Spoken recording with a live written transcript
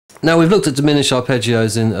Now we've looked at diminished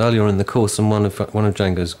arpeggios earlier in the course, and one of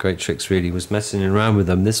Django's great tricks really was messing around with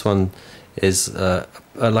them. This one is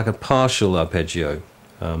like a partial arpeggio,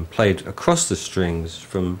 played across the strings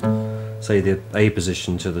from, say, the A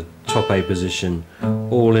position to the top A position,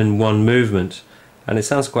 all in one movement. And it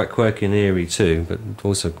sounds quite quirky and eerie too, but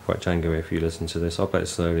also quite Django if you listen to this. I'll play it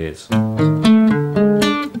slowly. It's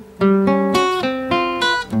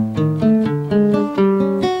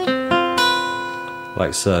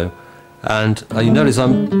like so. And you notice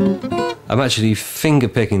I'm actually finger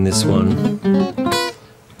picking this one,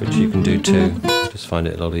 which you can do too. Just find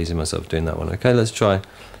it a lot easier myself doing that one. Okay, let's try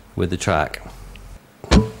with the track.